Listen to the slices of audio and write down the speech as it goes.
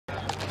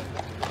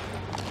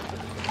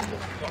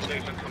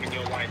population coming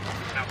your way.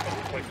 Now,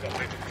 please stop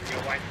moving from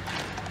your way.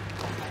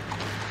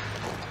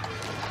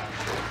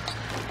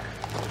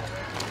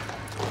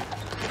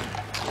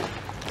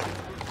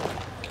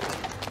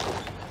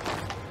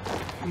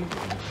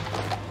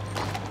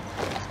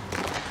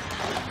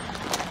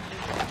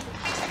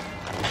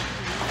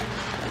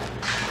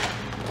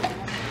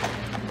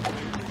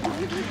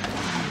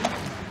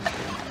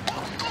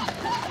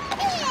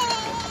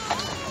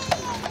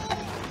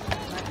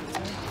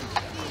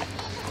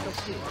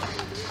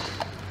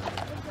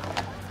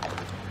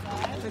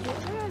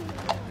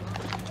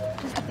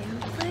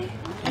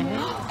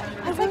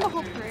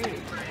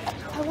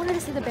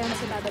 The band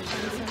so bad that she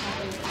was so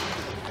happy.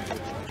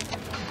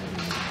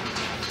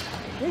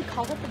 Did they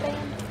call it the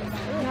band?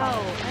 No,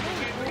 I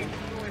don't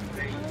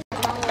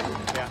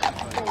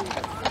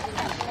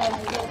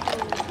know.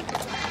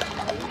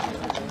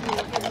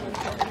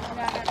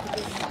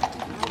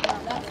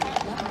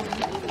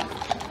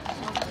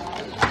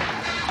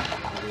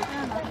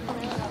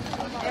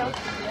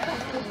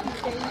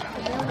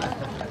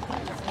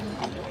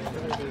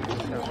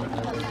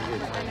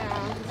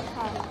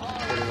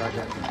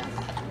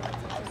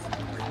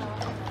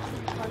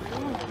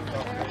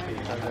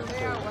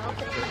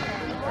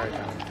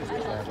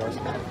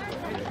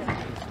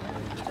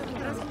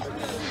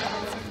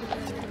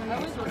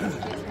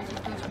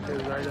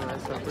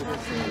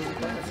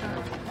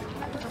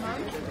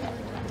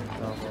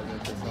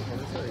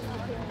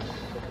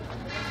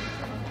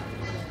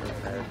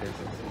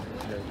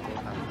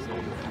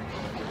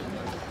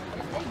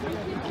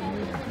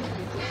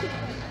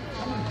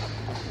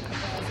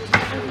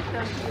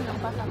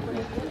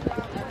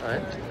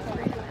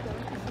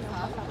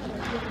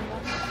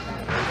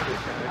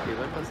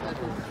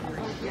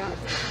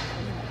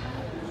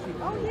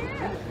 Oh yeah.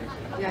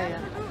 Yeah,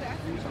 yeah.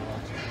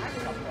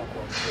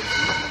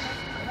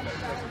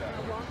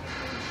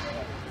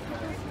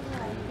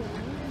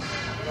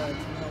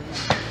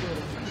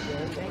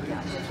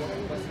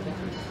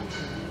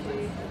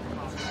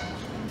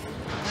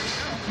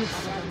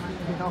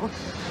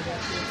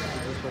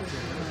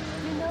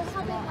 You know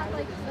how they had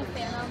like the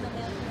fan on the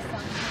man's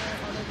sun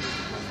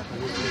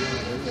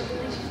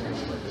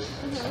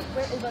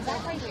Where was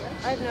that right here?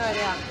 I have no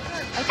idea.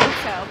 I think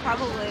so.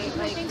 Probably.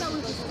 I think that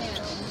was the fan.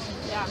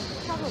 Yeah.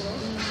 Probably.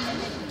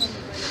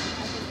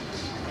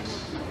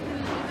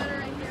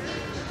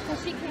 So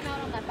she came out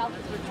on that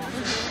balcony.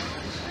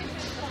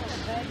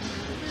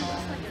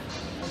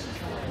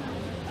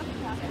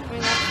 I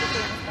mean, that's the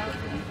thing.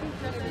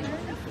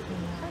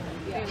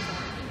 No.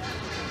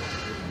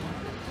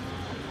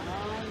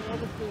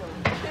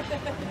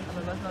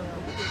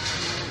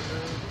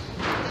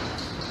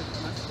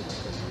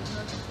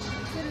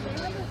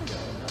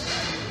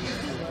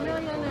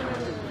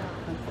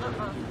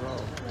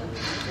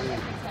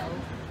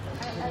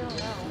 I don't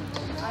know.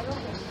 I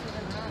don't think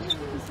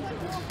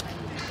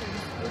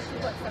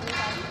what,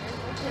 75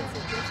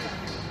 years?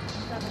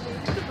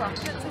 The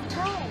rockets in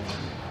Rome.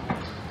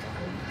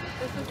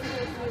 This was supposed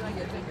to be like a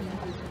big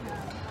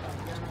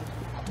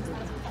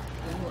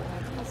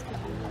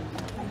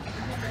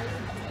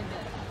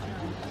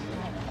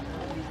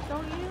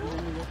don't you?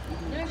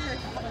 Doing her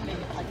common make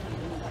it like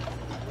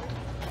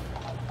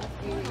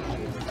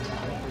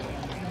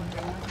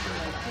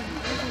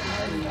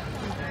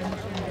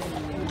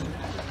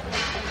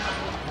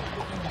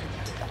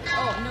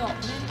oh no,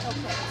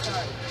 okay,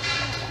 sorry.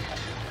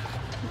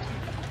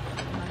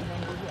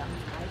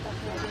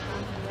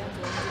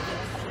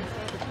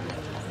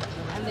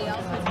 And they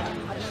also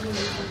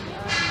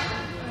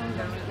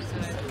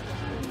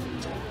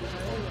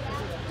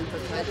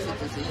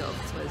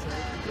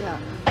yeah,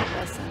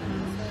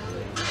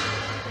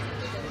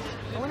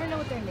 I want to know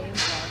what their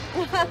names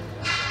are.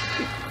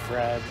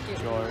 Fred,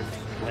 George,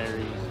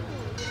 Larry.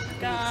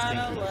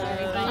 Gotta love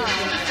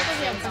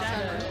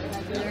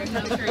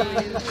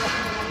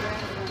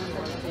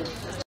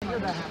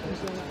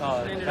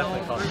Oh,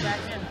 definitely called.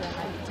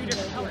 Two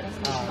different colors.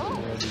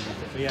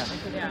 But yeah.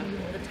 Yeah.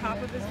 The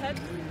top of his head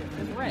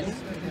is red.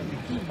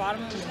 The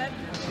bottom of his head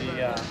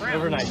The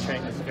overnight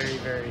train is very,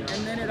 very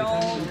and then it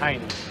all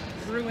tiny.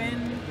 grew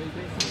in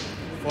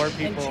 4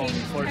 people, changed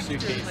 4 texture,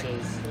 suitcases,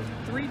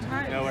 like 3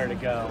 times. nowhere to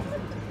go.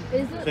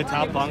 Is it The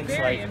top was bunk's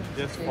very like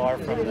this far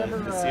from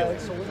the ceiling.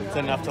 It's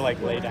enough to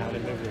like lay down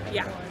and move your head.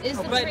 Yeah. Is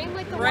the But train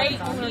like the right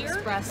one Polar here,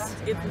 Express?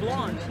 it's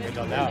blonde. I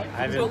don't know. I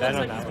haven't So it been looks on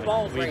like that he's one.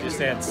 bald We right just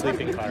here. had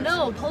sleeping cars.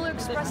 No, Polar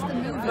Express the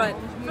movie. But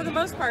for the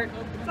most part,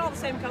 it's all the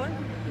same color.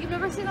 You've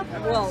never seen a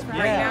Polar Well, Express?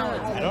 right Yeah, now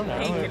it's I don't know.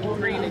 pink and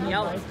green and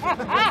yellow.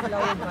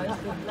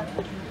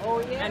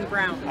 And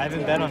brown. I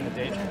haven't been on the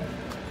day train.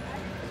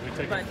 We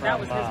took But it that from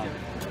was his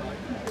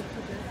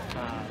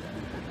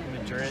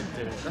Madrid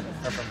to,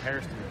 or from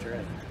Paris to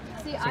Madrid.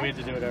 See, So we had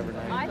to do it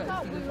overnight. I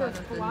thought we were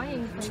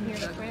flying from here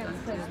to France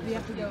because we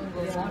have to go in the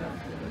water.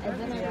 And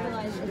then I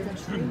realized it's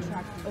a train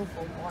track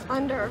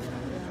under.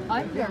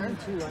 Under?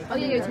 Oh,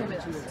 yeah, you're 2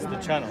 minutes. It's the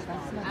channel.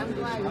 I'm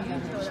glad you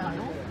showed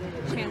up.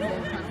 Channel.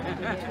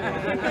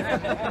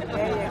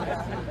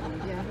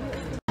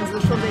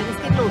 Zresztą jest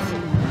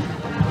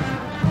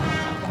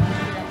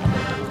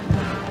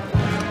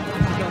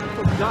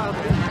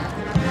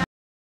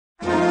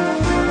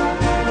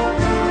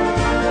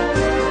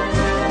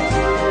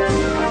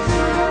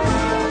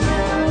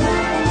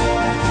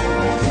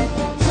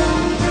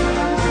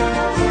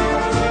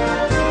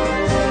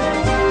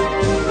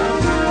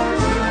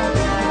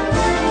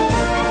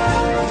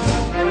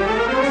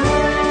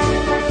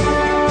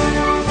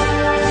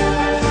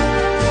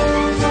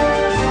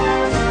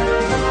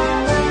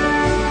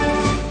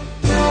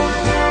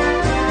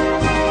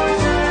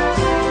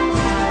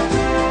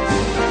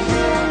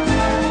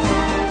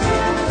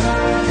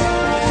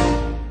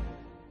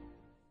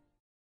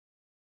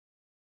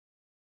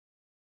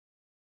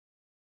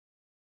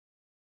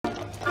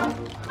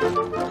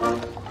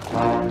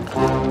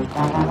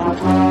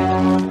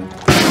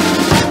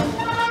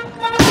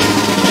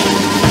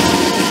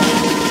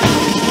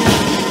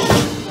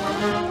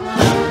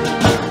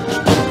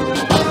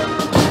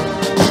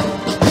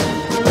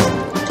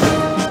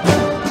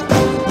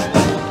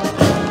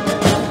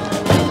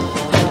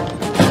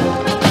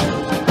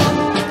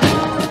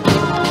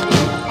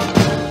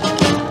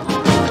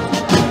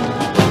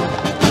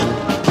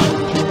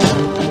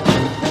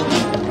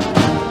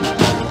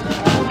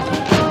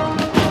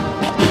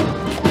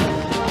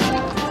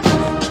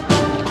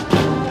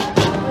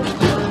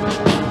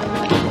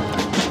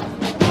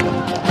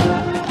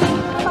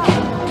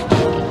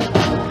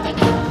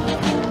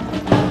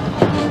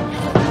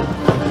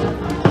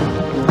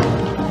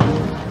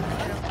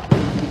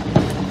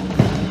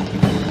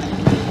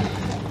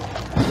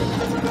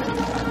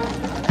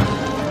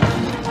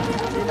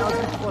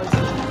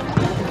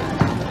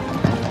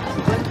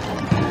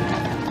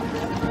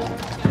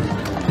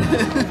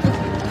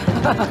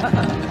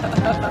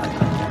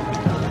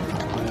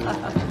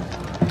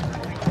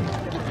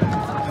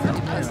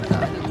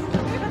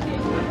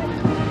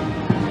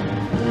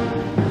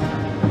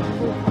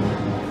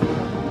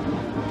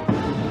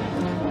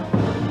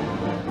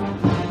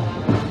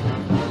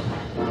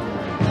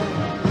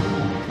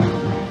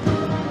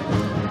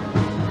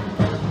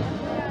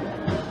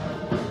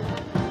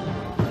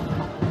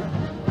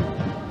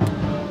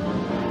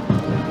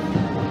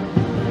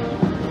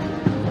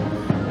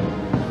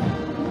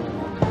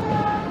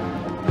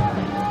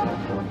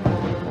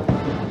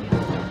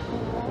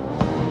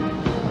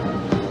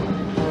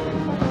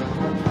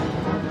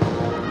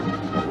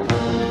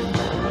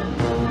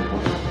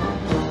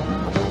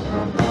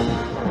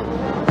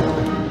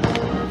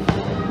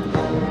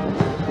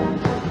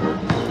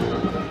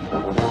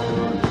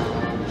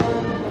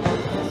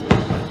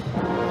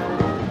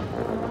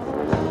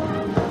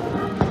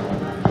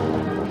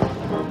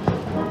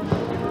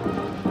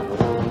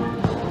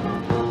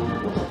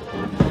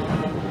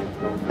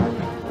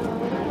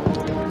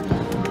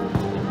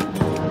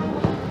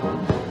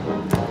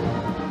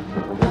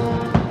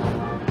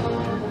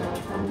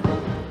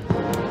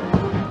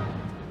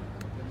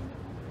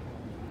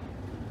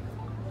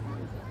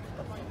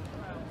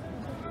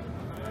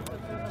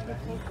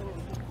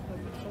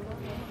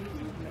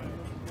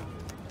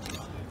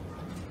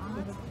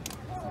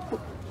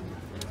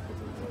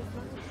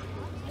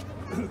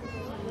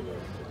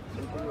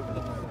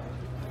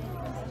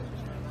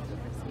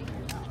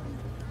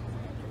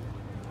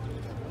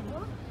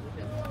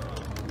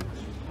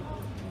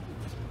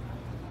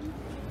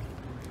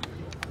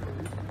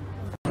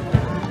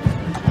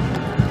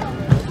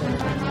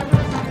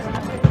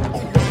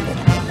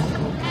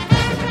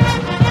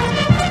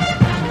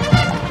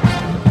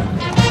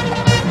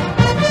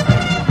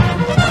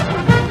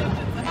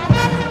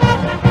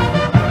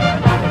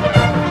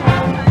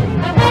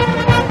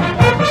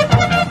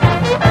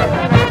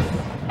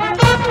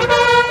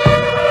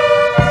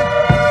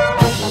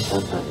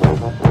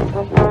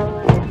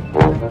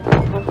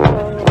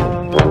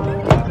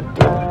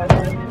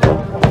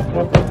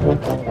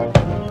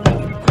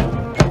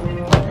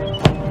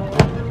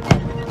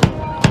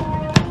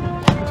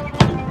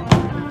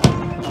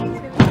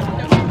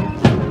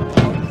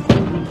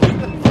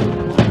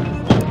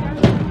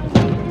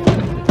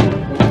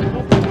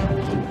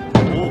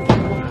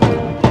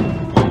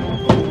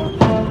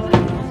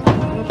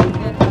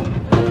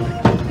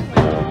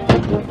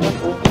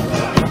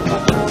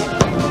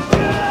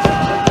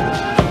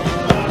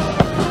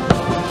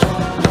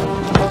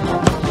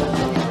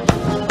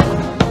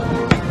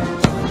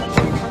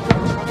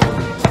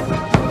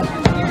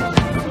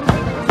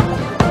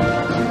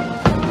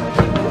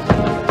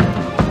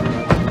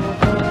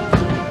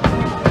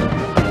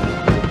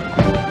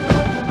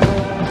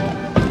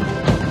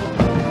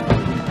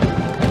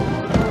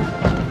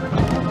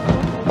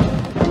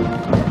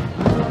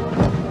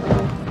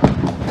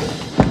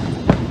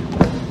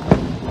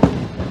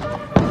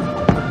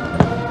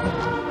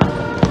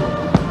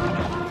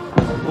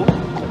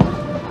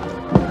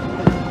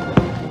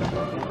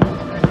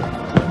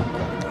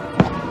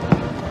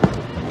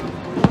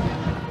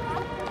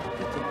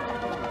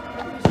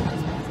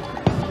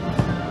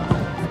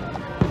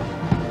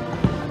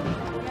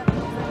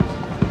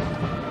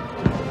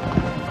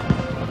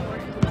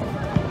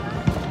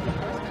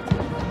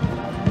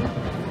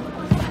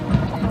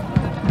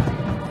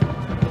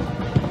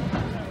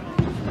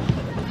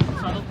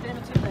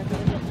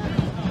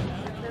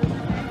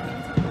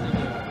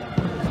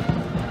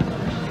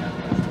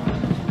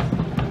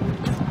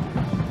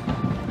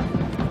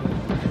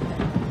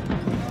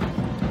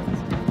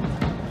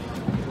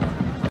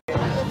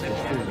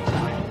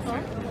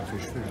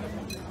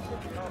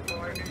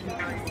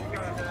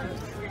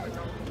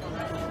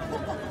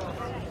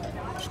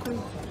Non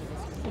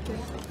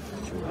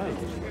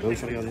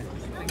ci regarder.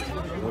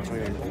 Non ci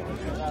regarder.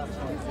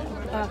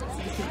 Ah,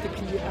 c'est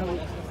depuis ah oui.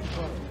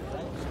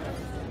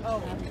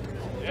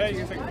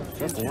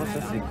 Ça pour moi ça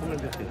c'est comme la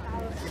vérité.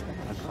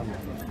 À cramer.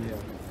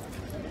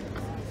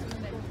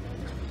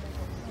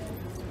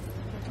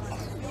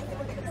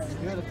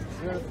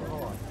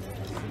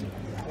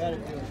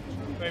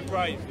 Very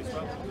brave, this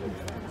one.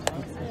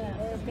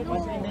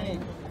 What's your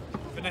name?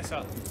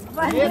 Vanessa.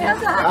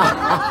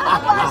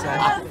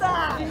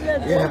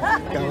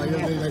 Caballo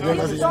de la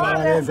guerra se llama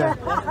Vanessa.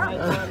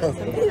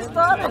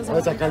 Voy a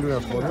sacarle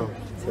una foto.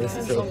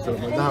 Se lo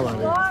mandaba.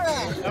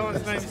 That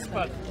one's name is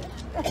Spud.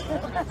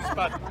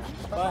 Spud.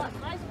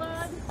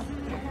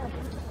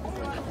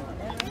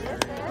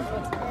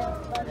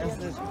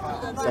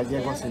 Si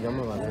alguien se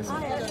llama Vanessa.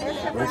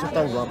 Por eso es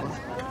tan guapa.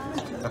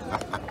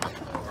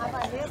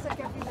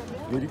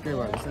 Mire que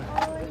Vanessa.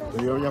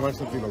 Le voy a llamar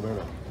su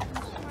Filomena.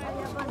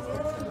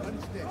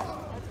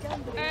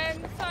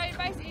 So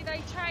basically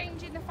they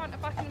change in the front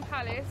of Buckingham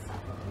Palace.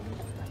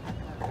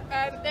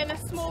 Then a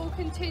small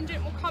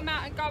contingent will come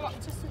out and go up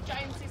to St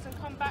James's and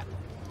come back.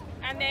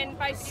 And then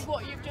basically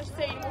what you've just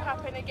seen will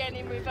happen again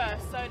in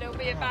reverse. So there'll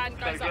be a band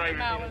goes up the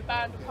mall and a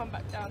band will come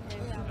back down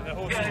here. And the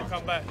horses will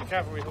come back, the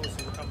cavalry horses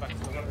will come back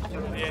to the at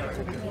the end.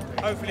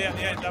 Hopefully at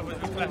the end that was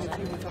the clash.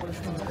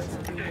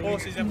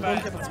 Horses and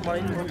bands.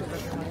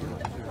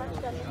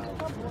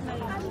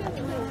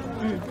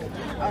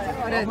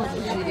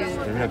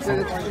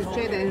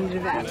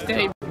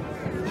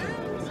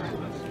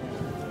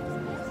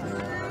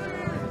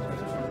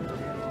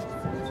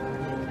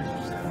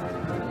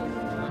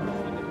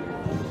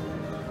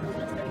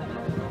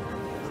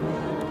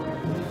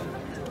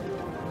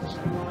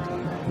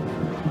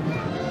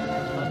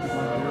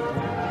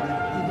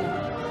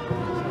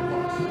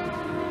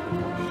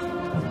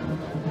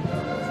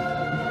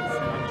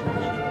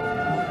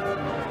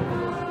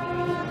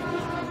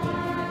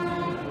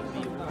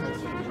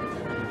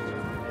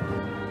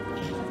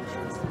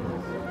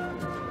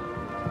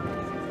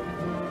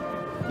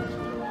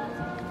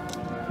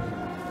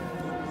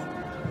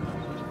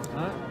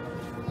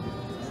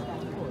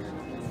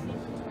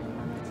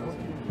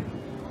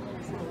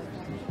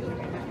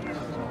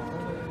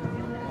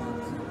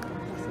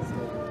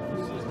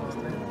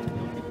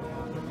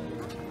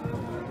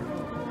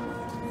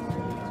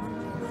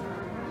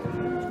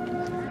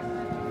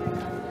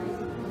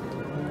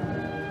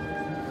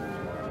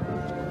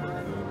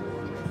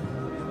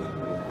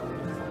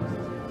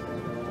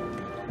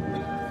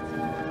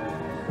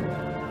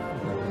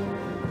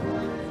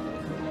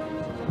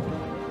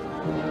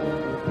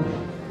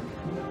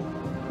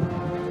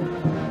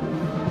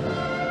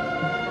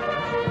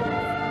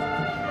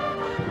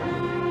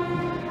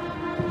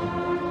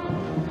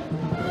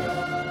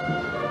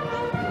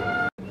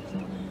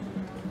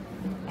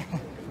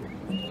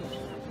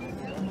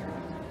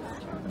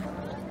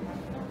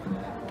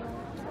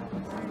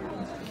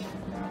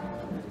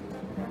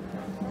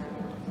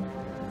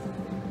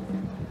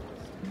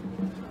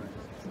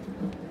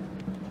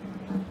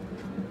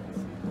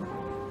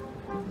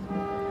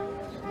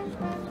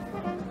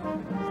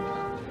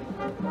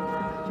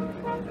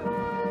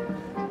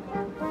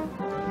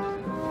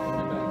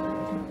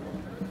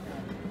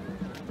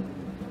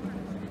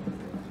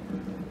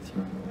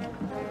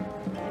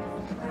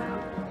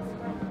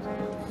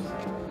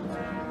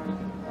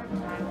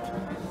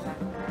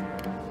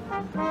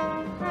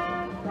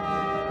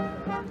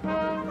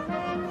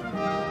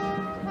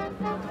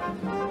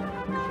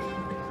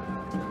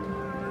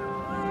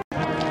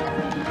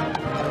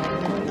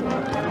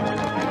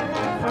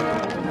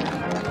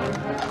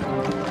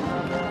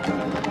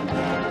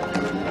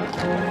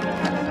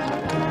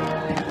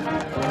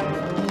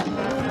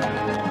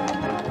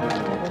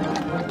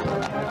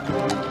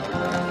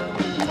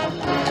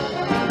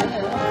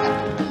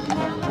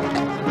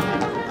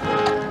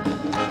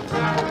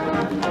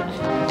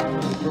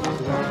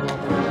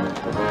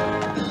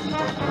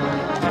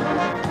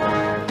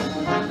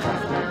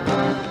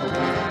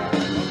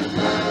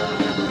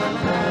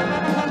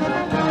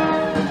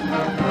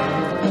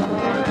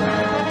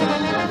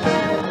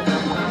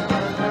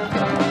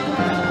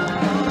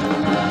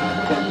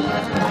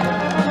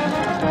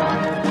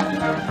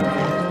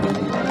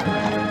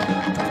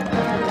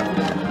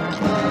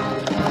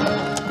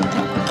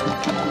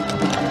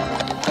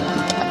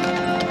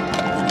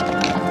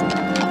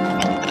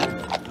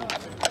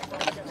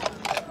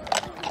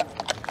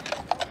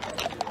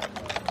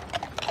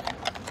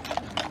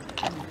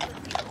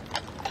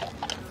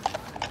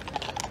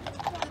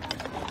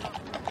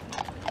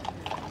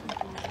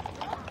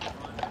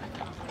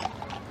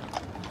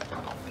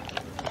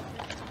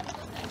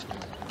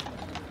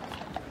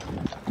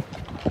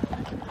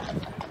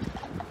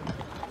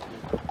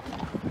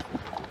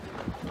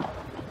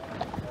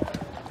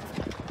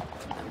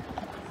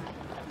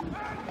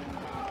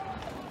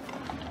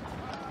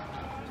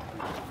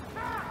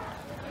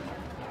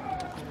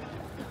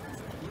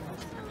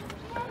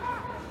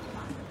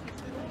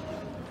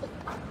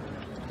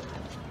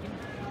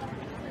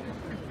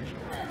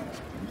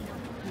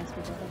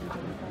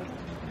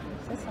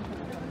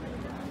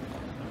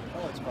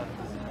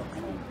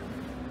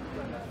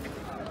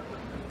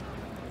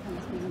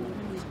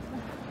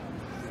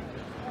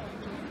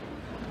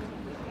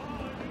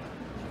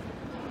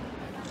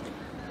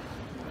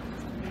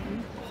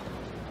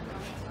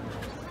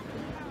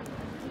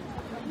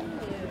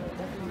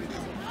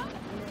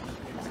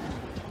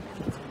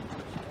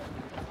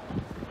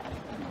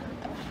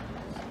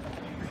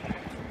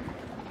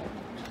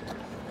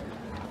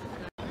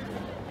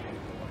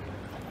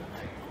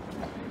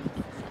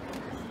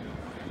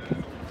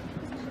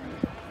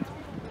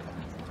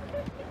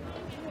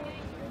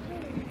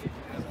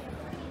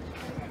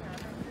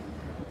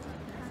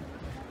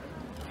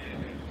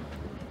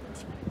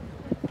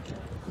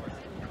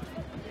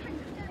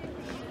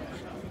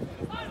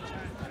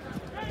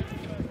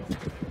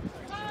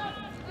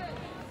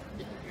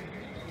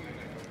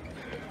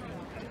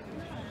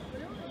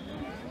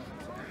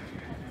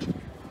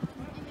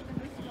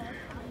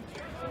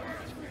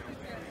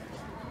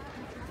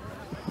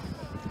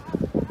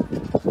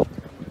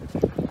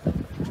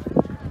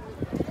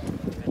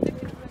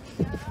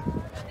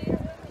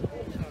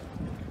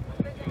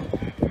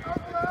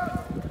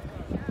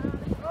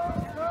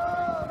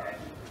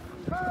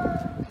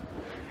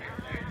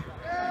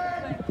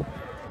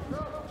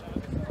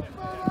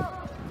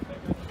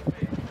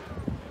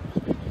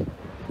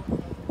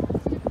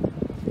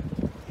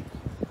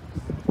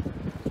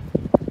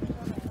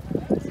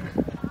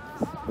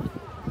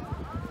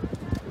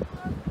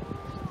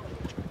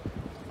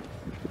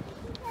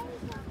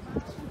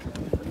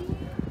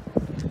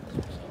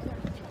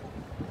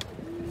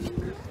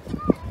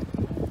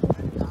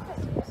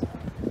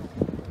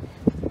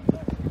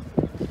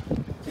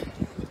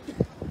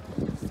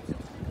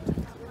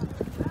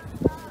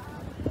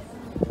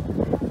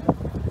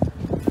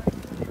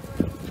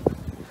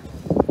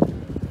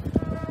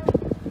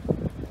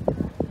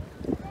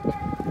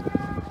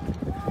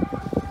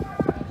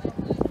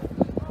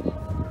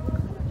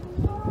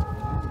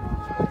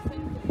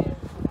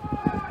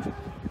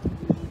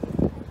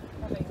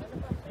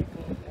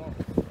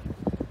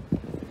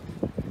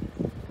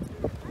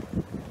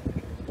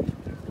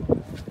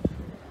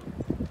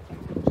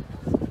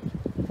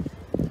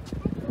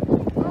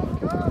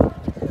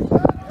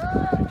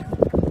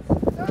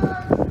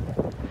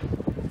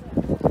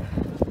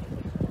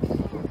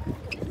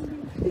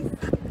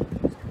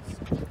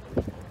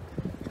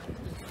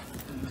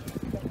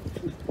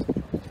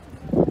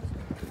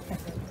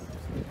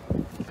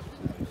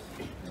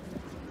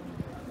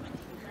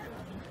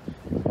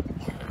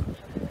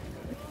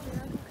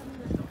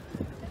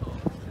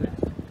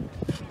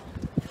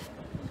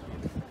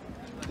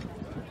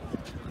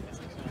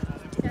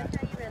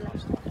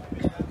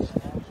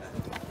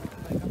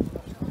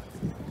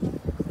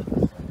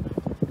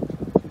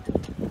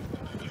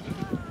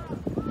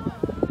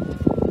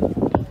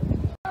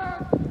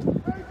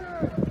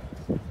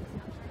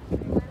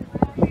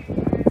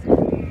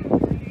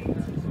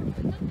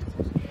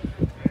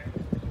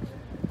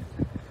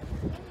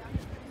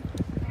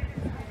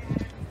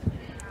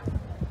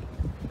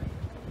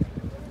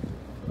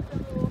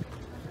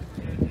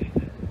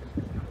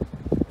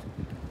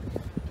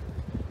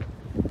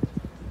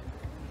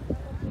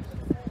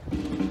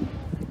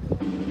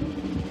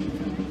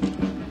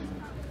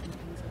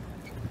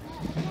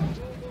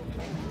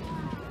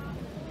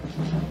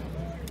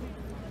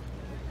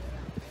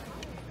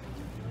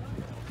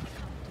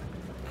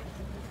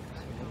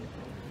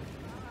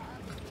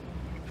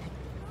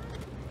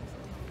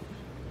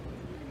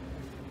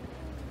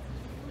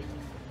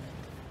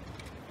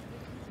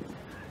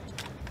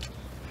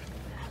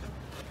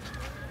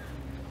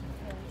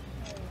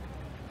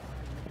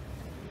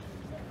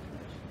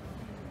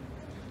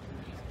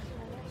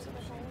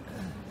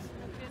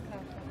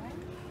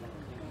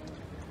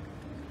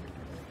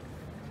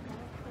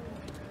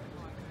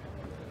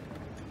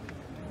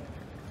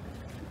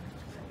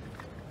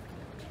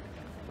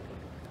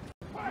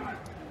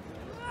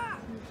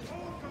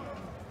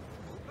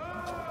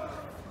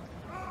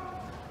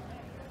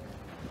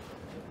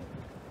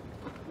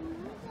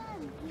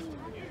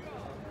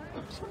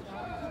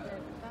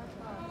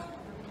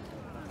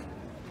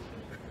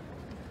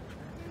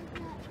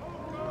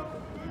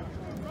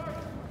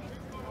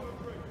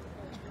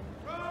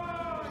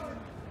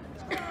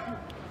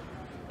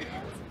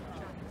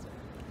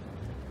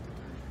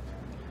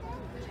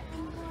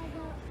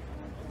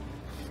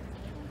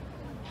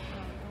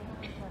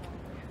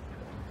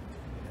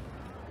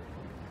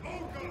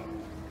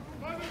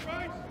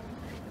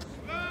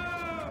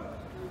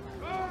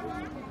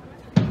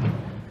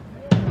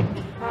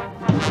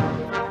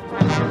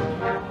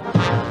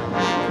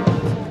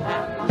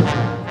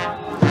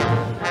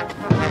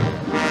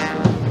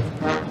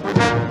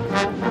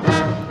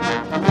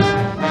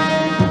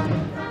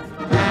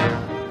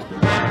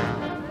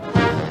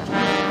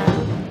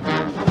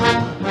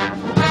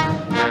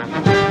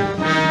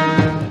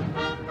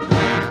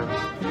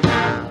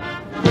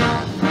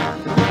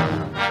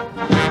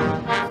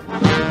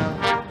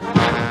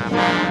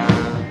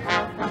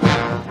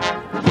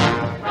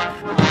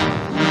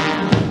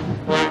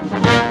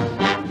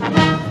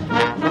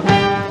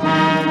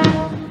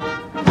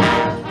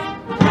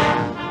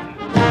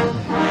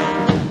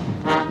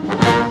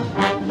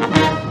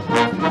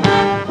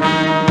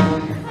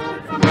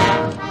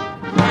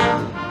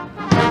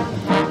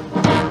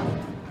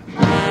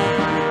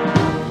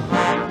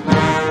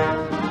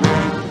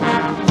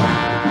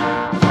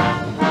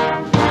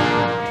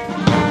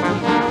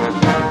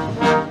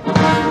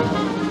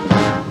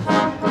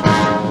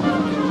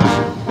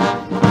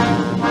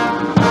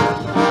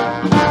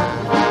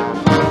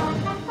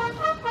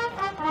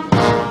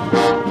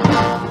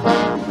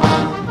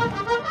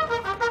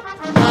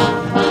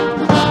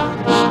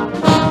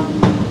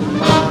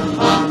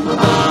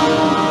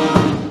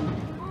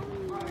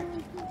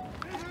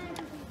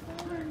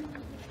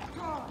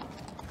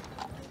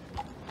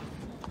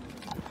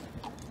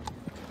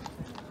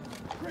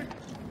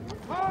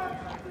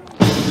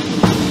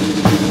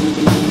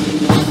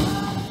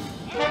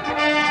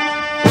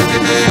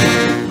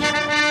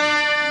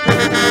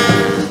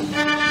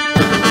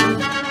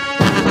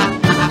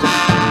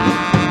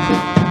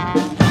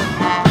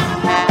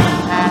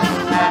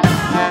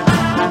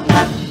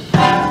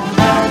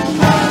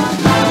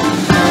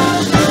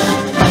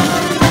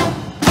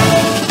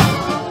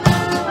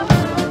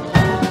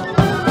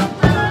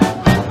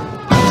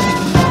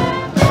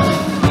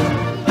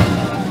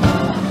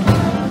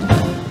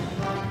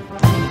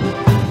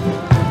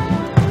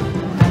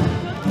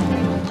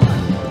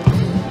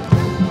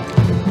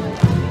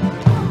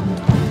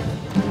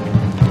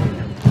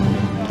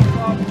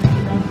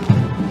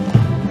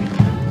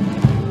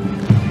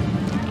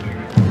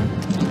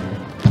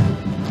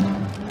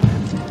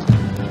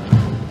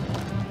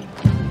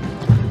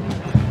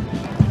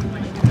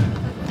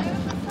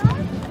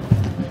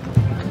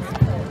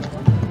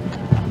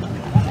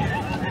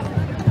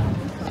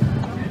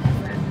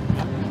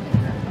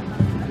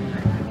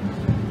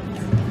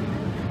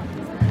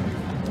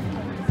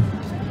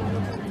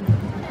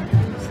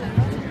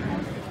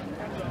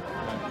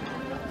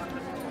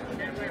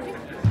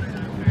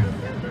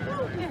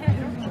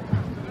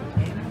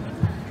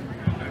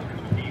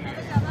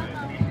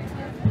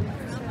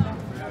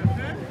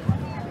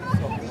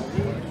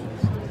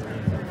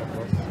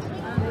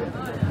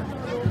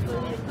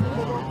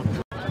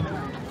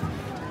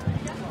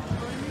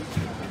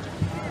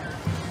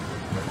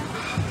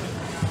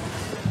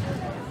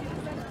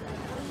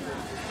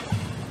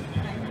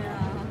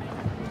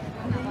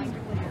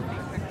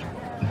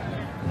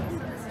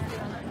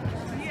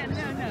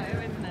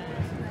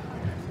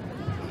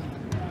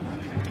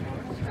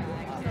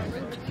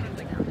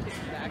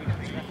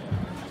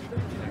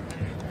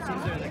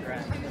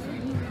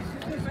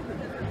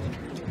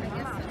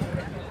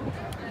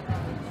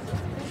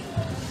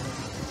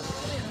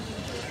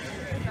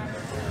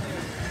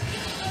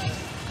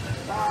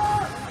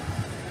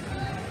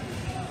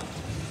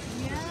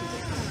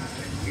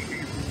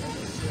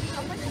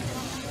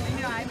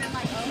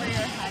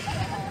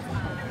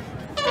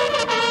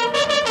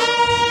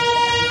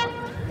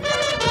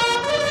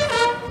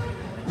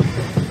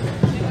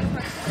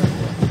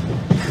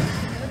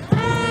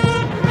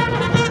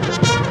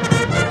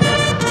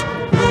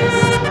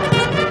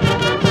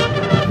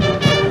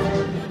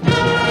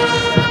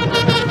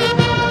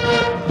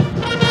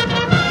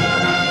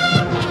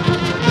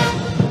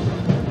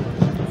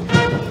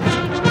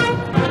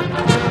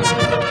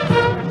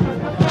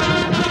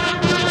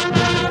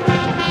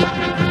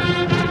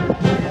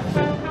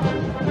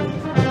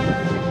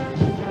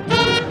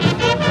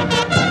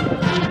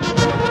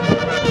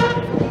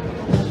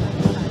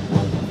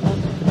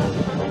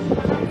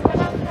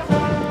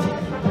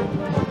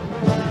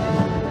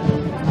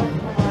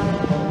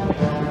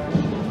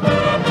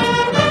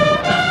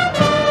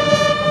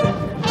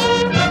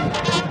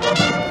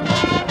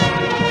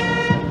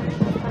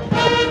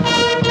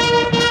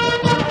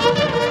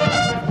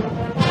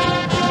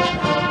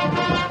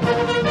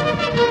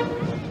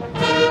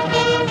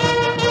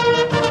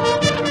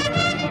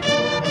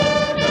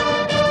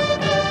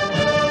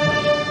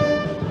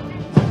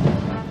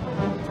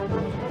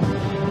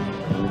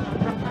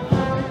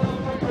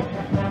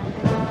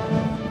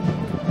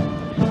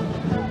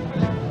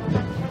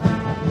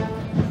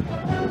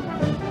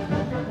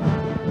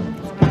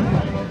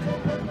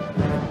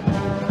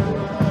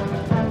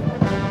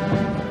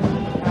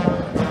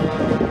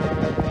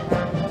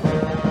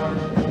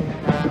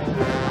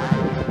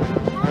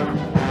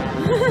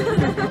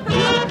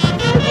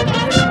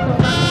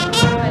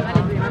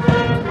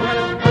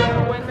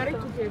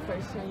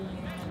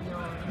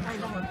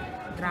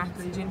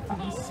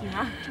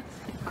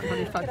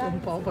 fatto un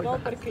po', poi no,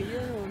 perché io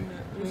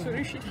non sono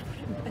riuscita a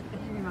prendere.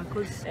 ma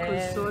col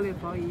sole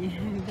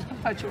poi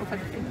facevo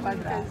fatica a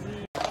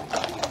inquadrare.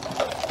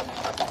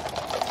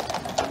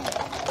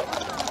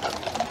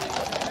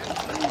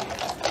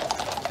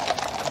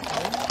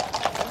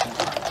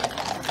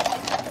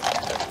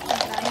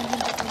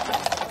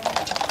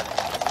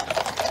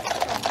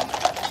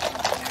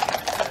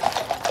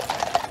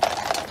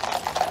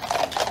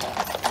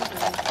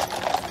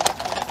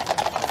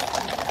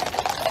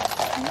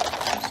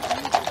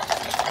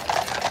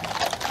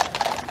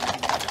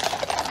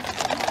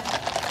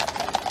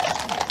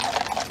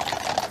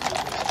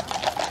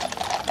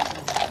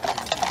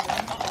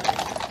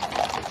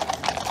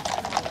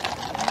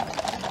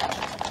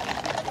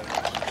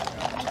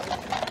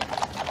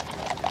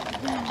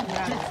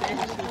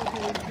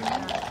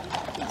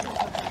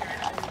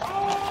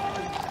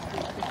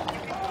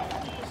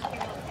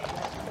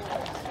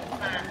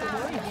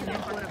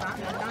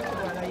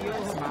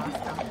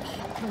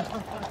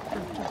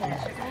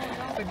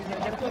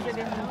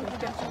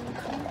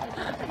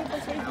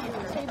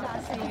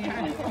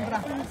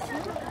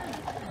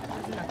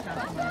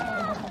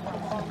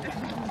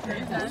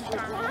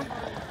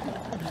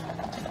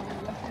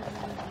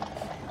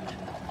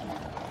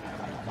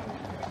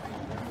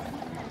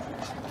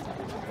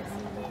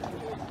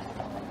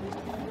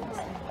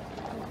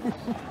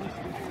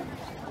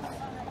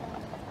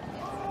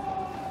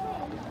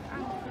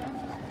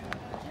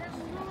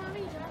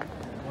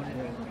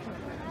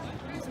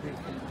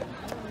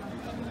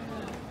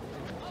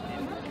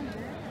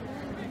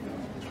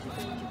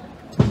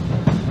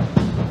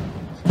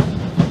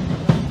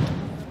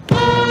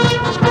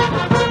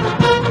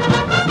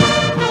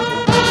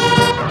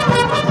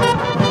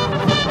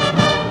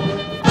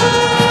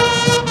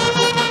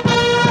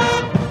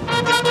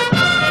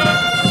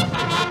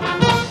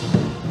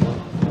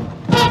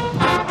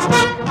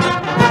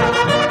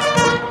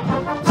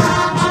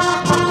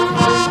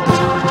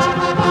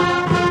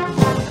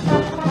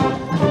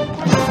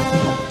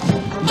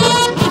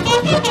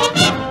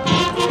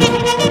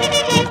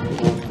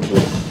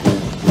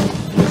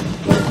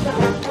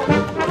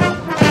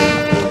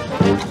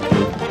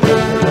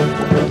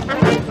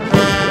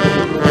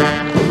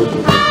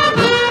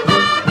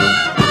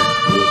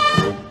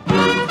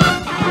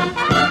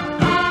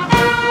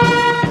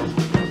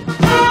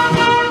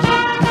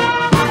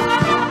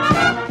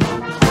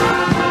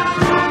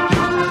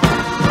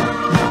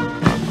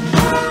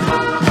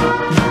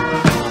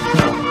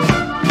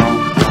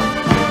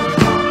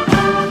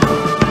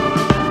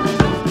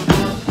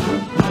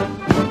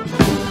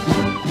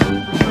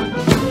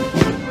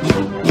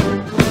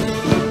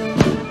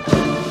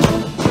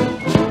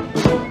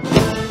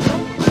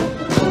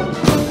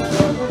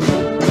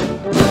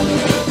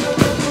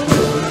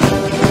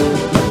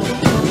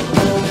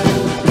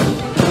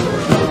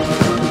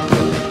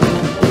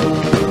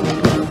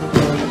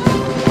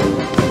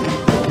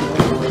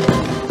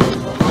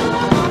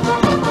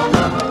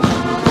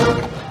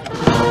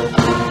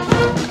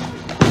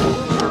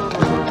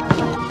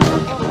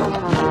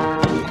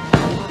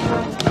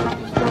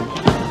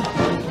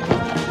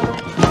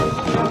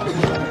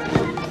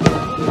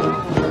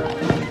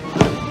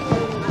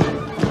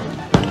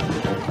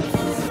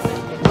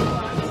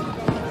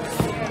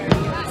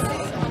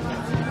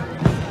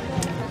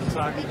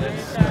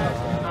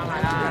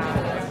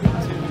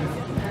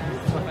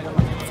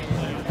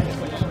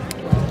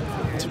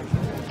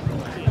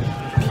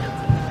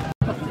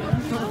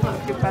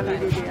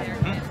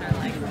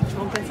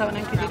 Non pensavo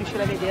neanche di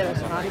riuscire a vedere,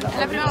 sono arrivata. È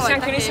la prima volta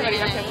anche noi che siamo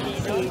arrivati a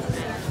vieni. Sì.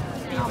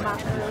 No, ma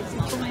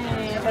siccome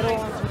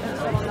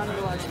stavo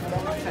andando a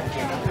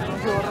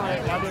un giorno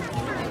e vado.